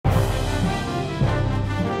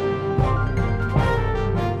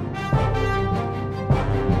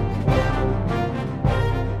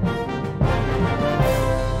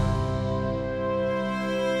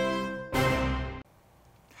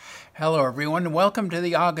Hello everyone and welcome to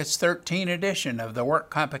the August 13 edition of the Work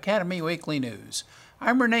Comp Academy Weekly News.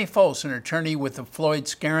 I'm Renee Folsom, attorney with the Floyd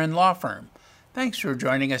Skeren Law Firm. Thanks for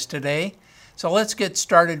joining us today. So let's get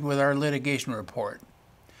started with our litigation report.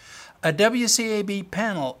 A WCAB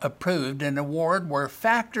panel approved an award where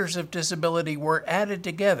factors of disability were added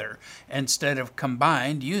together instead of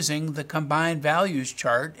combined using the combined values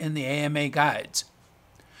chart in the AMA guides.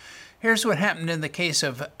 Here's what happened in the case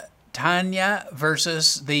of Tanya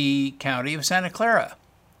versus the County of Santa Clara.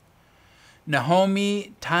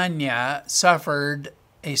 Naomi Tanya suffered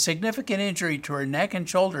a significant injury to her neck and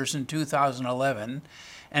shoulders in 2011,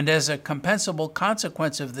 and as a compensable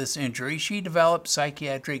consequence of this injury, she developed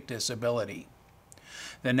psychiatric disability.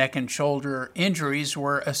 The neck and shoulder injuries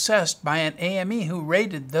were assessed by an AME who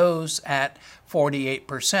rated those at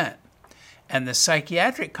 48%. And the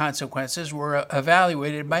psychiatric consequences were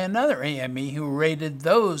evaluated by another AME who rated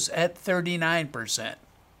those at 39%.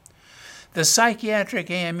 The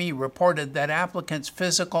psychiatric AME reported that applicants'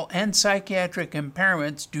 physical and psychiatric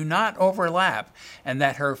impairments do not overlap and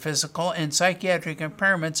that her physical and psychiatric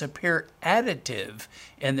impairments appear additive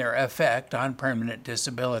in their effect on permanent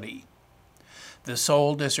disability. The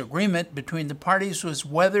sole disagreement between the parties was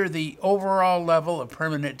whether the overall level of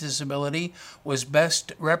permanent disability was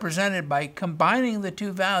best represented by combining the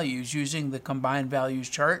two values using the combined values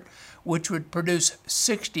chart, which would produce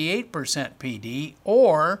 68% PD,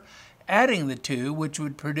 or adding the two, which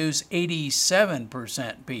would produce 87%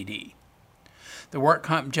 PD. The work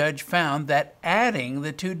comp judge found that adding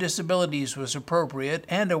the two disabilities was appropriate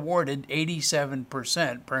and awarded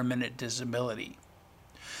 87% permanent disability.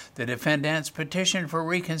 The defendant's petition for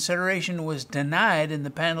reconsideration was denied in the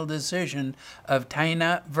panel decision of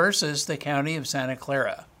Tanya versus the County of Santa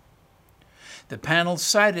Clara. The panel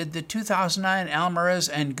cited the 2009 Alvarez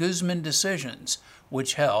and Guzman decisions,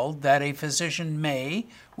 which held that a physician may,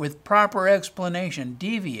 with proper explanation,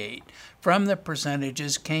 deviate from the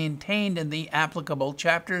percentages contained in the applicable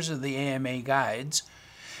chapters of the AMA guides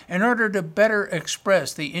in order to better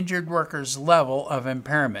express the injured worker's level of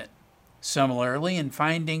impairment. Similarly, in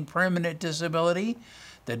finding permanent disability,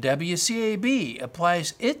 the WCAB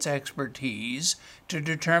applies its expertise to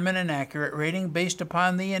determine an accurate rating based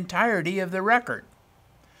upon the entirety of the record.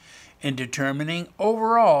 In determining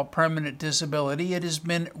overall permanent disability, it has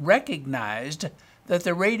been recognized that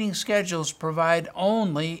the rating schedules provide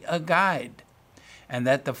only a guide, and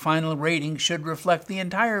that the final rating should reflect the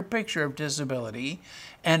entire picture of disability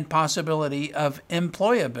and possibility of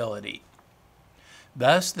employability.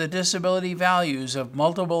 Thus, the disability values of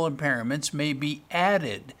multiple impairments may be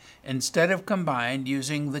added instead of combined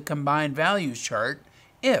using the combined values chart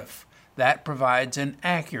if that provides an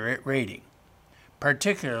accurate rating,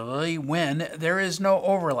 particularly when there is no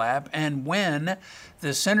overlap and when the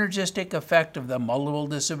synergistic effect of the multiple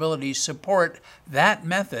disabilities support that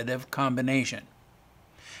method of combination.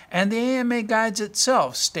 And the AMA Guides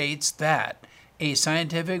itself states that a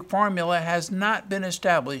scientific formula has not been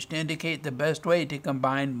established to indicate the best way to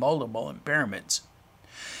combine multiple impairments.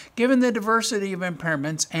 Given the diversity of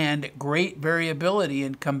impairments and great variability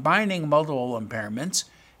in combining multiple impairments,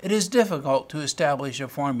 it is difficult to establish a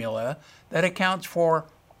formula that accounts for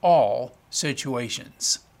all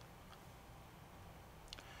situations.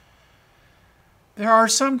 There are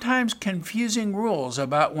sometimes confusing rules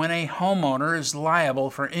about when a homeowner is liable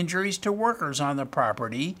for injuries to workers on the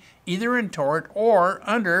property, either in tort or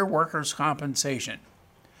under workers' compensation.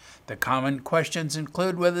 The common questions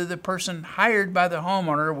include whether the person hired by the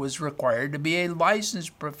homeowner was required to be a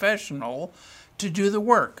licensed professional to do the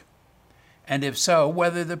work, and if so,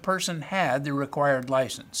 whether the person had the required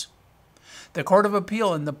license. The Court of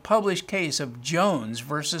Appeal in the published case of Jones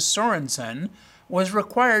versus Sorensen was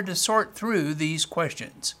required to sort through these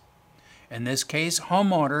questions. In this case,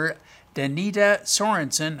 homeowner Danita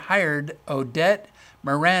Sorensen hired Odette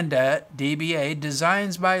Miranda, DBA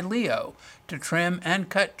Designs by Leo, to trim and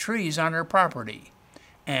cut trees on her property,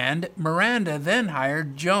 and Miranda then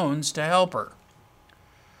hired Jones to help her.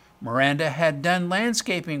 Miranda had done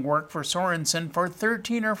landscaping work for Sorensen for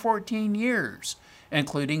 13 or 14 years,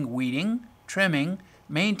 including weeding, trimming,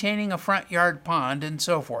 maintaining a front yard pond, and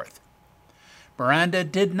so forth. Miranda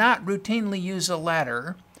did not routinely use a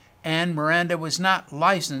ladder, and Miranda was not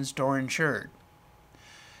licensed or insured.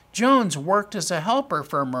 Jones worked as a helper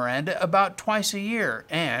for Miranda about twice a year,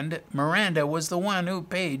 and Miranda was the one who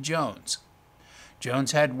paid Jones.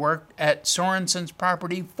 Jones had worked at Sorensen's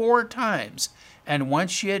property 4 times, and once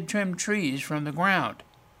she had trimmed trees from the ground.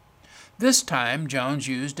 This time, Jones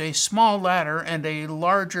used a small ladder and a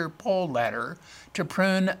larger pole ladder to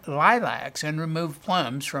prune lilacs and remove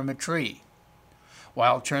plums from a tree.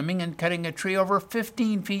 while trimming and cutting a tree over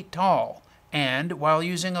 15 feet tall, and while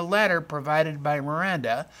using a ladder provided by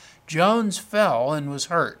Miranda, Jones fell and was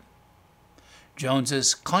hurt.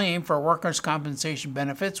 Jones's claim for workers' compensation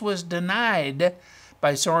benefits was denied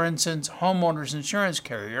by Sorensen's homeowner's insurance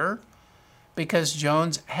carrier because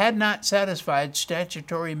Jones had not satisfied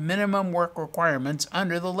statutory minimum work requirements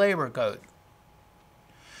under the Labor Code.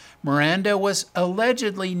 Miranda was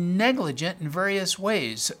allegedly negligent in various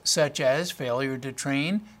ways, such as failure to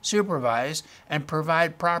train, supervise, and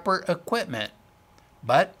provide proper equipment.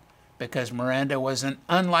 But because Miranda was an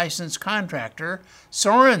unlicensed contractor,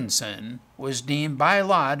 Sorensen was deemed by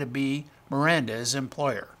law to be Miranda's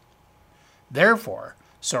employer. Therefore,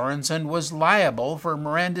 Sorensen was liable for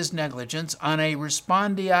Miranda's negligence on a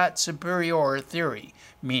respondeat superior theory,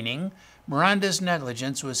 meaning Miranda's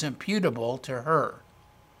negligence was imputable to her.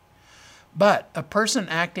 But a person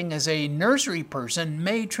acting as a nursery person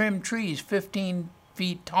may trim trees 15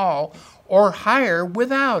 feet tall or higher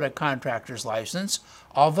without a contractor's license,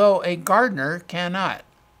 although a gardener cannot.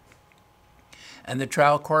 And the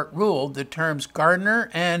trial court ruled the terms gardener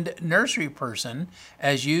and nursery person,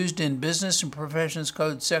 as used in Business and Professions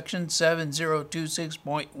Code section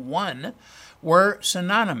 7026.1, were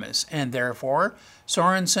synonymous, and therefore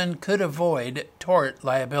Sorensen could avoid tort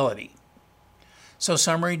liability. So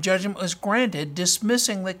summary judgment was granted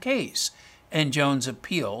dismissing the case, and Jones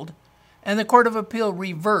appealed, and the Court of Appeal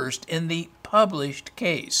reversed in the published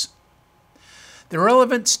case. The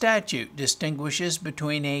relevant statute distinguishes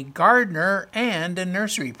between a gardener and a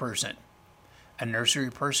nursery person. A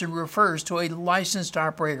nursery person refers to a licensed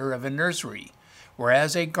operator of a nursery,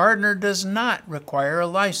 whereas a gardener does not require a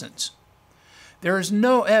license. There is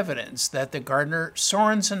no evidence that the gardener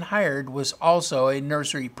Sorensen hired was also a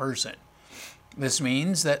nursery person. This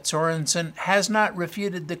means that Sorensen has not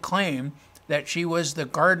refuted the claim that she was the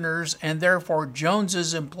gardener's and therefore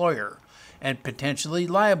Jones's employer, and potentially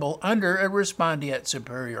liable under a respondeat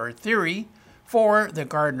superior theory for the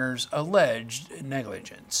gardener's alleged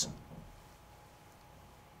negligence.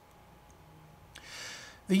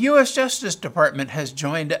 The U.S. Justice Department has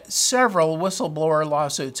joined several whistleblower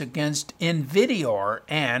lawsuits against Invidior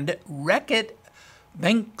and Reckitt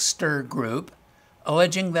Benckiser Group,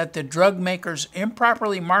 alleging that the drug makers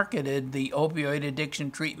improperly marketed the opioid addiction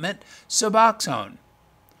treatment Suboxone.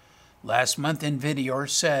 Last month, Invidior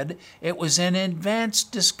said it was in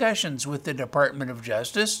advanced discussions with the Department of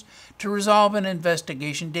Justice to resolve an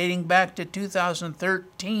investigation dating back to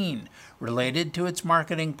 2013 related to its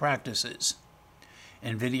marketing practices.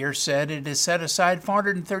 Invidior said it has set aside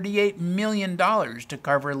 $438 million to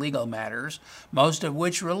cover legal matters, most of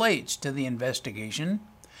which relates to the investigation,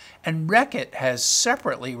 and Reckitt has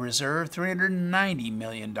separately reserved $390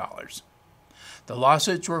 million. The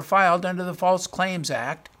lawsuits were filed under the False Claims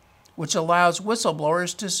Act, which allows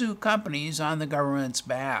whistleblowers to sue companies on the government's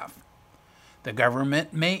behalf. The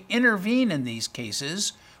government may intervene in these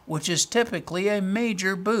cases, which is typically a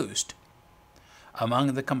major boost.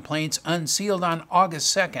 Among the complaints unsealed on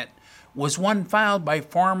August 2nd was one filed by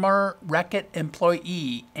former Reckitt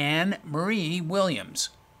employee Anne Marie Williams.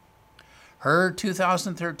 Her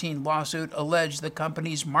 2013 lawsuit alleged the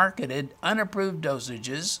companies marketed unapproved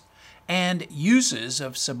dosages and uses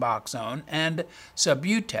of Suboxone and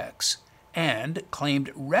Subutex, and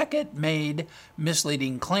claimed Reckitt made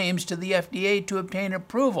misleading claims to the FDA to obtain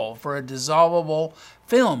approval for a dissolvable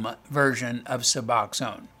film version of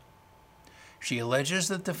Suboxone. She alleges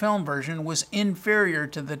that the film version was inferior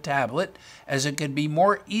to the tablet, as it could be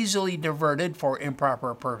more easily diverted for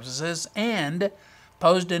improper purposes and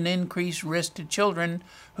posed an increased risk to children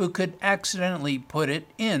who could accidentally put it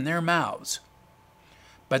in their mouths.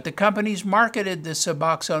 But the companies marketed the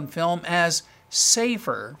Suboxone film as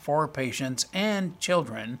safer for patients and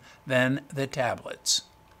children than the tablets.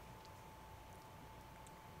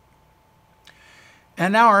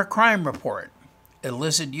 And now our crime report.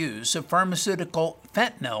 Illicit use of pharmaceutical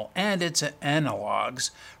fentanyl and its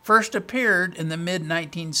analogs first appeared in the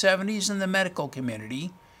mid-1970s in the medical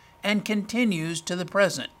community and continues to the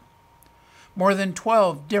present. More than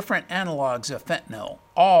 12 different analogs of fentanyl,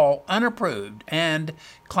 all unapproved and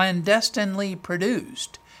clandestinely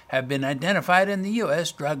produced, have been identified in the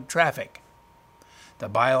U.S. drug traffic. The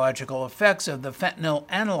biological effects of the fentanyl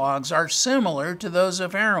analogs are similar to those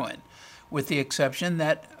of heroin, with the exception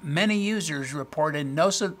that many users reported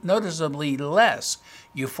noticeably less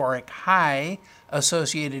euphoric high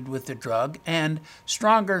associated with the drug and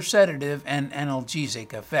stronger sedative and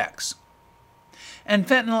analgesic effects. And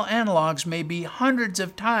fentanyl analogs may be hundreds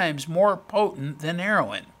of times more potent than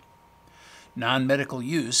heroin. Non-medical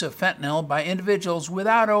use of fentanyl by individuals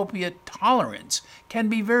without opiate tolerance can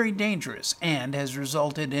be very dangerous and has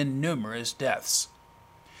resulted in numerous deaths.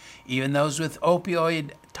 Even those with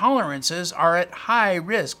opioid tolerances are at high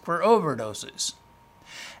risk for overdoses.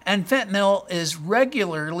 And fentanyl is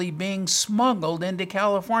regularly being smuggled into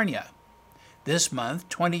California. This month,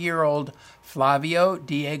 20-year-old Flavio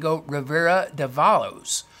Diego Rivera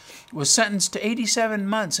Davalos was sentenced to 87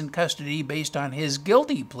 months in custody based on his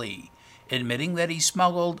guilty plea, admitting that he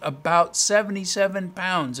smuggled about 77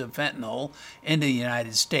 pounds of fentanyl into the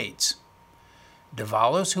United States.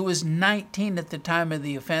 Davalos, who was 19 at the time of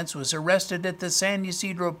the offense, was arrested at the San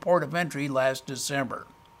Ysidro port of entry last December.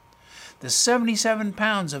 The 77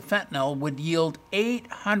 pounds of fentanyl would yield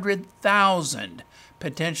 800,000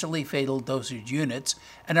 potentially fatal dosage units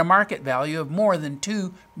and a market value of more than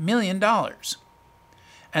 $2 million.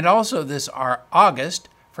 And also this August,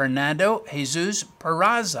 Fernando Jesus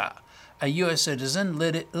Peraza, a U.S. citizen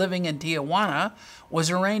living in Tijuana,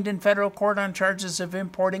 was arraigned in federal court on charges of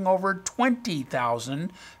importing over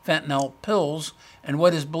 20,000 fentanyl pills and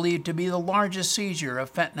what is believed to be the largest seizure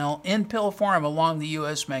of fentanyl in pill form along the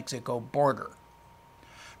U.S.-Mexico border.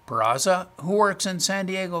 Peraza, who works in San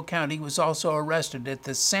Diego County, was also arrested at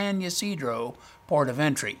the San Ysidro port of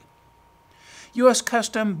entry. U.S.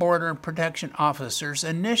 Customs Border and Protection officers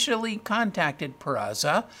initially contacted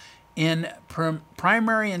Peraza in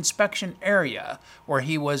primary inspection area, where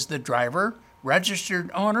he was the driver, registered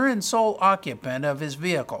owner, and sole occupant of his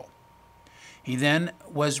vehicle. He then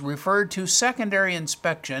was referred to secondary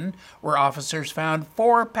inspection, where officers found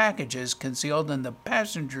 4 packages concealed in the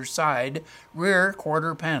passenger side rear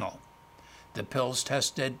quarter panel. The pills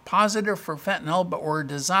tested positive for fentanyl but were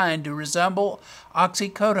designed to resemble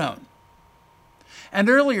oxycodone. And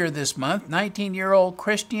earlier this month, 19-year-old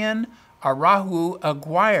Christian Araujo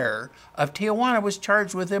Aguirre of Tijuana was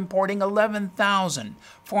charged with importing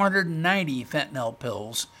 11,490 fentanyl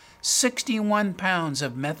pills, 61 pounds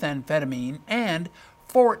of methamphetamine, and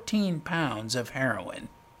 14 pounds of heroin.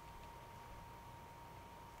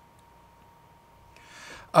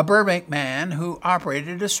 A Burbank man who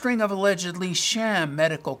operated a string of allegedly sham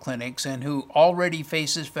medical clinics and who already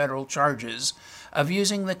faces federal charges of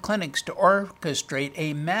using the clinics to orchestrate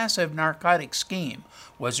a massive narcotic scheme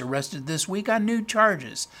was arrested this week on new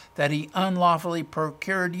charges that he unlawfully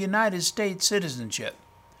procured United States citizenship.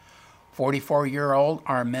 44-year-old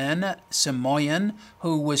Armen Simoyan,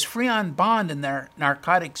 who was free on bond in their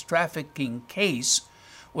narcotics trafficking case,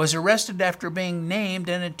 was arrested after being named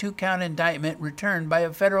in a 2-count indictment returned by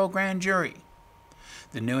a federal grand jury.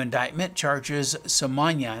 The new indictment charges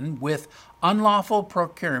Simoyan with unlawful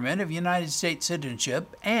procurement of United States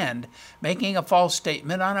citizenship and making a false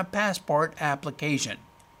statement on a passport application.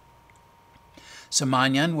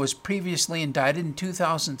 Simoyan was previously indicted in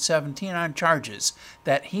 2017 on charges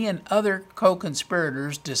that he and other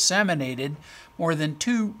co-conspirators disseminated more than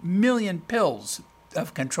 2 million pills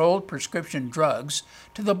of controlled prescription drugs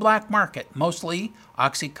to the black market, mostly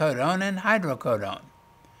oxycodone and hydrocodone.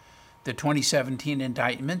 The 2017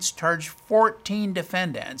 indictments charged 14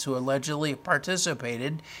 defendants who allegedly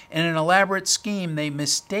participated in an elaborate scheme they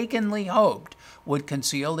mistakenly hoped would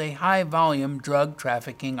conceal a high-volume drug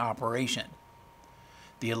trafficking operation.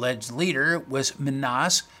 The alleged leader was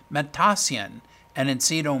Minas Matassian, an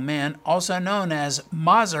Encino man also known as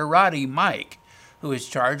Maserati Mike, who is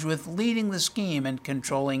charged with leading the scheme and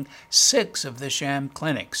controlling 6 of the sham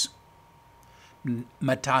clinics.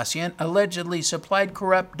 Matassian allegedly supplied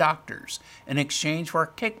corrupt doctors in exchange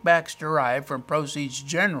for kickbacks derived from proceeds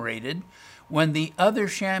generated when the other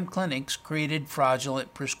sham clinics created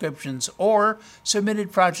fraudulent prescriptions or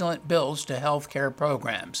submitted fraudulent bills to health care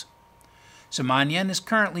programs. Simoyan is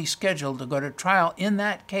currently scheduled to go to trial in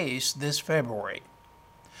that case this February.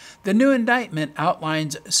 The new indictment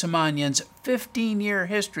outlines Simoyan's 15-year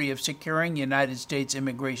history of securing United States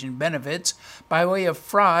immigration benefits by way of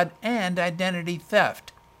fraud and identity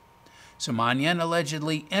theft. Simoyan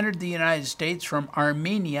allegedly entered the United States from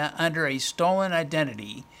Armenia under a stolen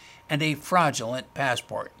identity and a fraudulent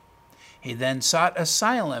passport. He then sought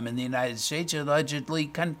asylum in the United States, allegedly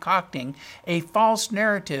concocting a false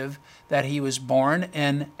narrative that he was born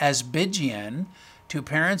in Azerbaijan to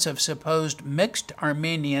parents of supposed mixed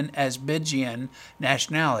Armenian-Azerbaijan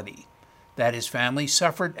nationality, that his family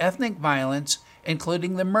suffered ethnic violence,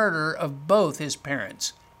 including the murder of both his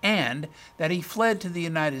parents, and that he fled to the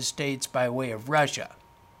United States by way of Russia.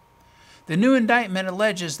 The new indictment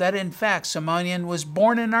alleges that, in fact, Simoyan was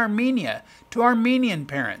born in Armenia to Armenian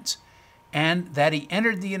parents, and that he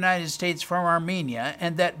entered the United States from Armenia,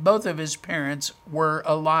 and that both of his parents were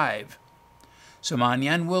alive.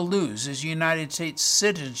 Simonyan will lose his United States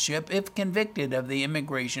citizenship if convicted of the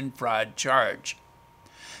immigration fraud charge.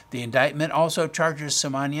 The indictment also charges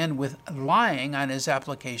Simonyan with lying on his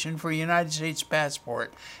application for a United States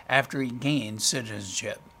passport after he gained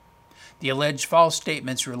citizenship. The alleged false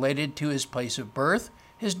statements related to his place of birth,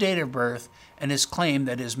 his date of birth, and his claim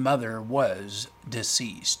that his mother was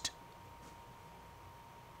deceased.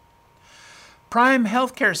 Prime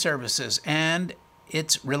Healthcare Services and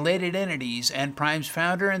its related entities and Prime's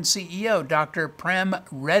founder and CEO, Dr. Prem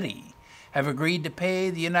Reddy, have agreed to pay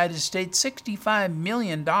the United States $65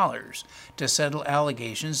 million to settle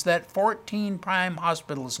allegations that 14 Prime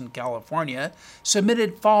hospitals in California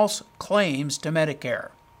submitted false claims to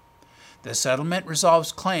Medicare. The settlement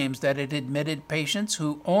resolves claims that it admitted patients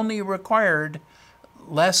who only required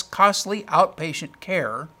less costly outpatient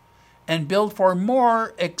care and billed for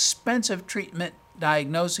more expensive treatment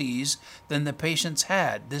diagnoses than the patients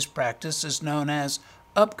had. This practice is known as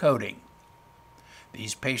upcoding.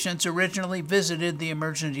 These patients originally visited the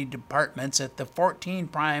emergency departments at the 14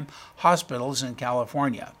 Prime hospitals in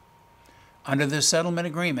California. Under the settlement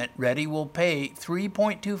agreement, Reddy will pay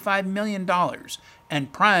 $3.25 million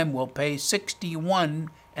and Prime will pay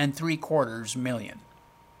 $61.75 million.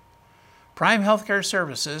 Prime Healthcare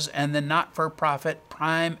Services and the not-for-profit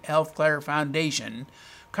Prime Healthcare Foundation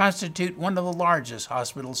constitute one of the largest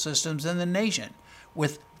hospital systems in the nation,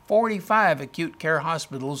 with 45 acute care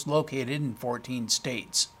hospitals located in 14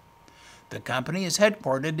 states. The company is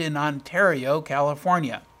headquartered in Ontario,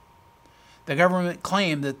 California. The government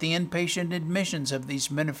claimed that the inpatient admissions of these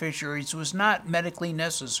beneficiaries was not medically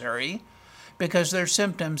necessary because their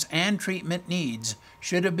symptoms and treatment needs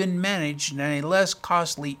should have been managed in a less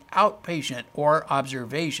costly outpatient or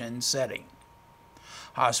observation setting.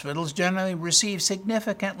 Hospitals generally receive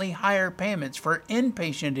significantly higher payments for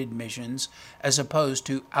inpatient admissions as opposed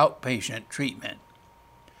to outpatient treatment.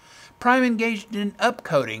 Prime engaged in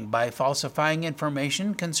upcoding by falsifying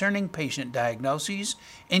information concerning patient diagnoses,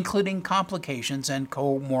 including complications and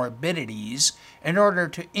comorbidities, in order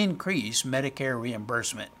to increase Medicare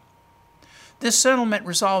reimbursement. This settlement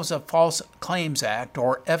resolves a False Claims Act,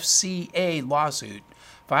 or FCA, lawsuit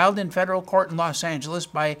filed in federal court in Los Angeles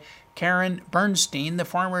by Karen Bernstein, the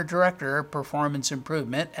former director of performance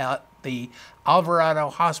improvement at the Alvarado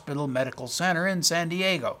Hospital Medical Center in San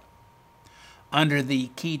Diego. Under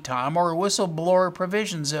the KETOM, or whistleblower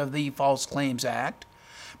provisions of the False Claims Act,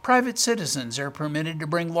 private citizens are permitted to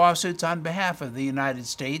bring lawsuits on behalf of the United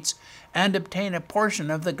States and obtain a portion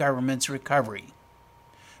of the government's recovery.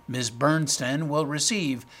 Ms. Bernstein will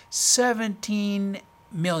receive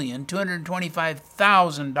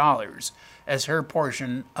 $17,225,000 as her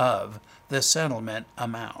portion of the settlement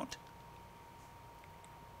amount.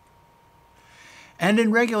 And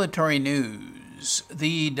in regulatory news,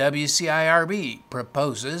 the WCIRB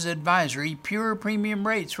proposes advisory pure premium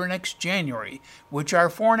rates for next January, which are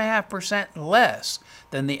 4.5% less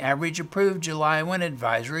than the average approved July 1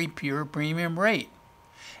 advisory pure premium rate,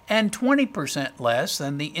 and 20% less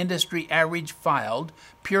than the industry average filed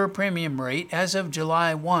pure premium rate as of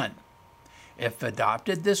July 1. If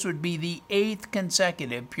adopted, this would be the 8th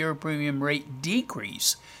consecutive pure premium rate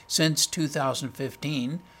decrease since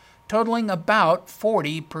 2015, totaling about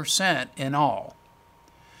 40% in all.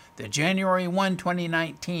 The January 1,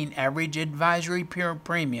 2019 average advisory pure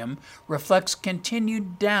premium reflects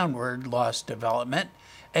continued downward loss development,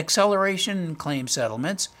 acceleration in claim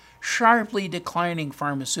settlements, sharply declining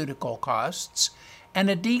pharmaceutical costs, and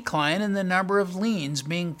a decline in the number of liens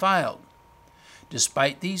being filed.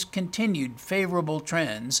 Despite these continued favorable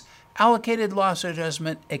trends, allocated loss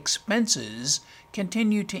adjustment expenses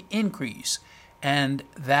continue to increase, and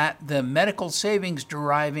that the medical savings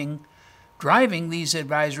driving these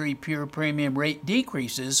advisory pure premium rate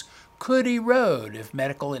decreases could erode if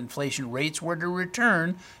medical inflation rates were to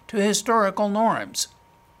return to historical norms.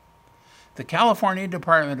 The California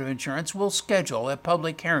Department of Insurance will schedule a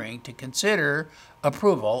public hearing to consider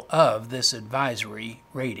approval of this advisory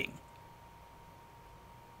rating.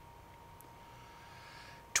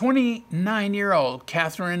 29-year-old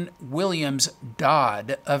Catherine Williams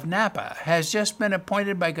Dodd of Napa has just been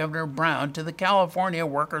appointed by Governor Brown to the California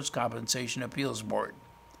Workers' Compensation Appeals Board.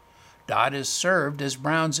 Dodd has served as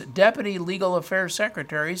Brown's Deputy Legal Affairs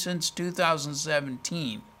Secretary since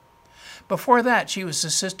 2017. Before that, she was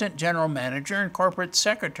Assistant General Manager and Corporate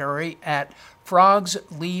Secretary at Frog's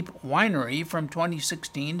Leap Winery from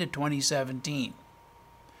 2016 to 2017.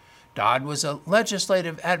 Dodd was a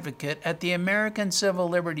legislative advocate at the American Civil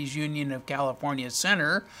Liberties Union of California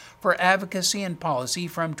Center for Advocacy and Policy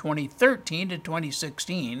from 2013 to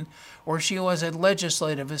 2016, where she was a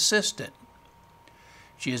legislative assistant.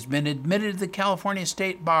 She has been admitted to the California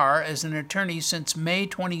State Bar as an attorney since May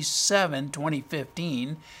 27,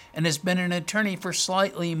 2015, and has been an attorney for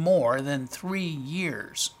slightly more than 3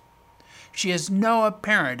 years. She has no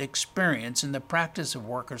apparent experience in the practice of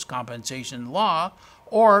workers' compensation law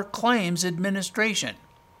or claims administration.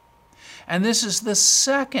 And this is the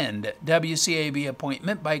second WCAB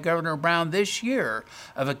appointment by Governor Brown this year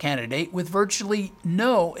of a candidate with virtually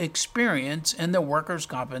no experience in the workers'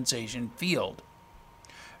 compensation field.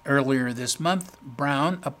 Earlier this month,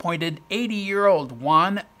 Brown appointed 80-year-old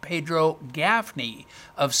Juan Pedro Gaffney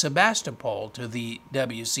of Sebastopol to the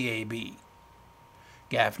WCAB.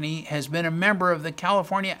 Gaffney has been a member of the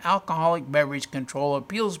California Alcoholic Beverage Control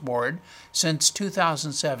Appeals Board since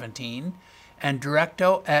 2017 and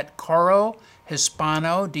Directo at Coro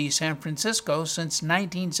Hispano de San Francisco since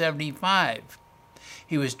 1975.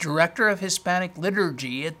 He was Director of Hispanic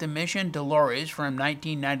Liturgy at the Mission Dolores from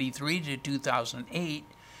 1993 to 2008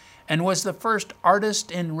 and was the first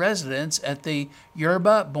artist in residence at the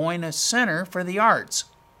Yerba Buena Center for the Arts.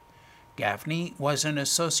 Gaffney was an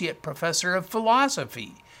associate professor of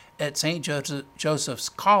philosophy at St. Joseph's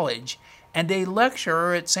College and a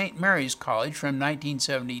lecturer at St. Mary's College from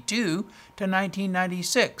 1972 to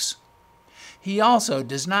 1996. He also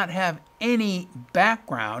does not have any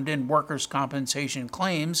background in workers' compensation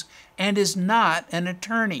claims and is not an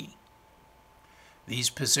attorney.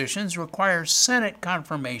 These positions require Senate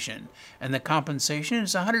confirmation, and the compensation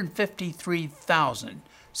is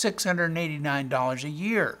 $153,689 a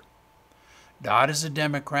year. Dodd is a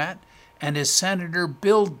Democrat and is Senator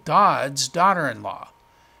Bill Dodd's daughter-in-law.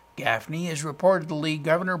 Gaffney is reportedly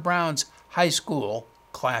Governor Brown's high school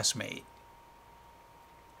classmate.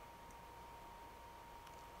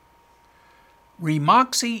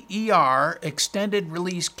 Remoxy ER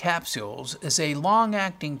extended-release capsules is a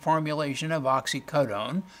long-acting formulation of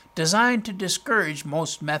oxycodone designed to discourage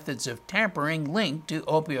most methods of tampering linked to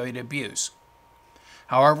opioid abuse.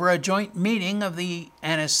 However, a joint meeting of the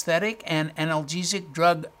Anesthetic and Analgesic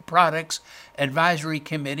Drug Products Advisory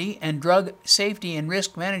Committee and Drug Safety and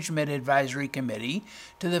Risk Management Advisory Committee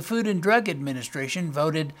to the Food and Drug Administration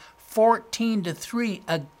voted 14-3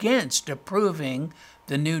 against approving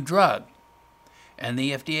the new drug. And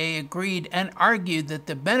the FDA agreed and argued that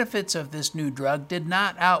the benefits of this new drug did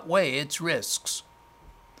not outweigh its risks.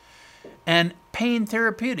 And Pain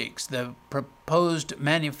Therapeutics, the proposed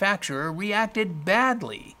manufacturer, reacted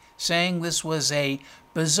badly, saying this was a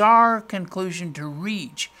bizarre conclusion to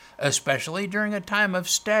reach, especially during a time of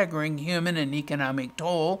staggering human and economic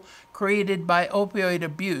toll created by opioid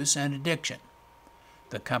abuse and addiction.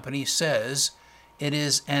 The company says it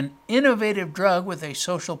is an innovative drug with a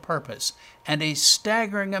social purpose and a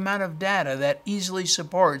staggering amount of data that easily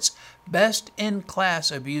supports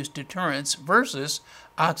best-in-class abuse deterrence versus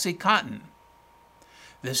OxyContin.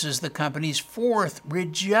 This is the company's fourth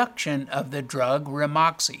rejection of the drug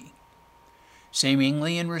Remoxy.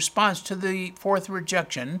 Seemingly in response to the fourth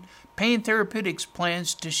rejection, Pain Therapeutics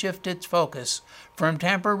plans to shift its focus from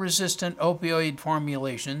tamper-resistant opioid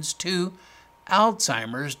formulations to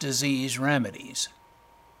Alzheimer's disease remedies.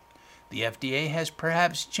 The FDA has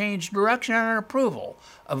perhaps changed direction on approval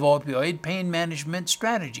of opioid pain management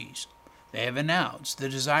strategies. They have announced the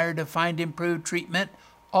desire to find improved treatment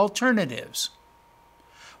alternatives.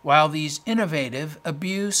 While these innovative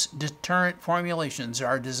abuse deterrent formulations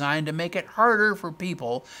are designed to make it harder for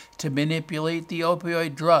people to manipulate the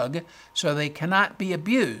opioid drug so they cannot be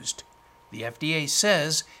abused, the FDA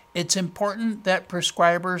says it's important that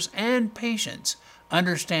prescribers and patients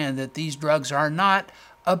understand that these drugs are not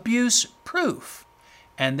abuse-proof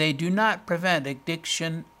and they do not prevent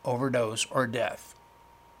addiction, overdose, or death.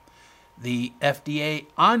 The FDA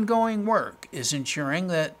ongoing work is ensuring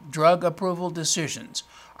that drug approval decisions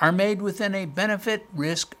are made within a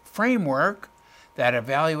benefit-risk framework that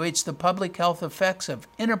evaluates the public health effects of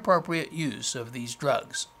inappropriate use of these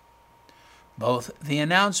drugs. Both the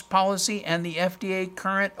announced policy and the FDA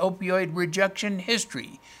current opioid rejection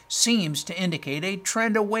history seems to indicate a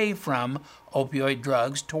trend away from opioid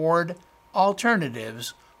drugs toward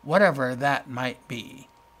alternatives, whatever that might be.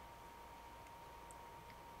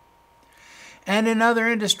 And in other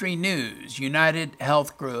industry news, United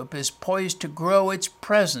Health Group is poised to grow its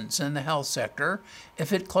presence in the health sector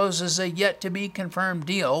if it closes a yet-to-be-confirmed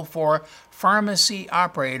deal for pharmacy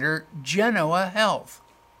operator Genoa Health.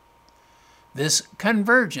 This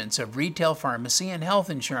convergence of retail pharmacy and health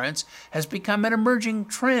insurance has become an emerging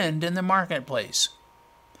trend in the marketplace.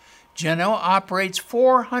 Genoa operates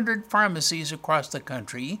 400 pharmacies across the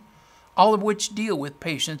country, all of which deal with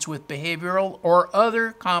patients with behavioral or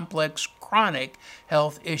other complex chronic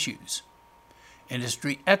health issues.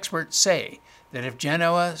 Industry experts say that if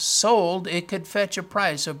Genoa sold, it could fetch a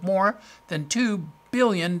price of more than $2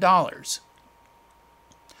 billion.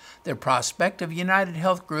 The prospect of United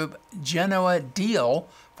Health Group Genoa deal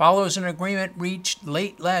follows an agreement reached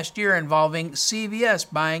late last year involving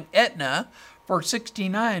CVS buying Aetna for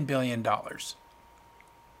 $69 billion.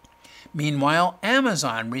 Meanwhile,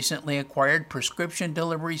 Amazon recently acquired prescription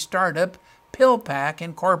delivery startup PillPack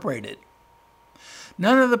Incorporated.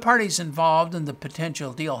 None of the parties involved in the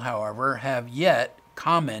potential deal, however, have yet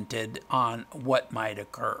commented on what might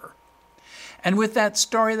occur. And with that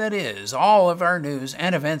story, that is all of our news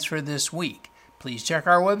and events for this week. Please check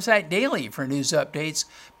our website daily for news updates,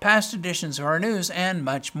 past editions of our news, and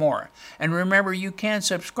much more. And remember, you can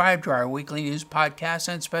subscribe to our weekly news podcasts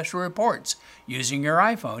and special reports using your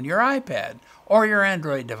iPhone, your iPad, or your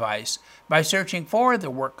Android device by searching for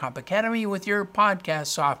the WorkComp Academy with your podcast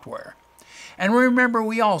software. And remember,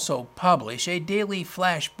 we also publish a daily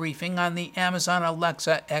flash briefing on the Amazon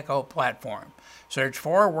Alexa Echo platform. Search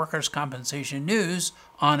for Workers' Compensation News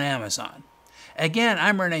on Amazon. Again,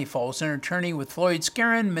 I'm Renee Fols, an attorney with Floyd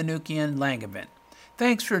Skeren, Manukian, Langevin.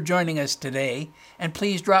 Thanks for joining us today, and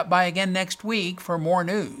please drop by again next week for more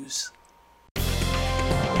news.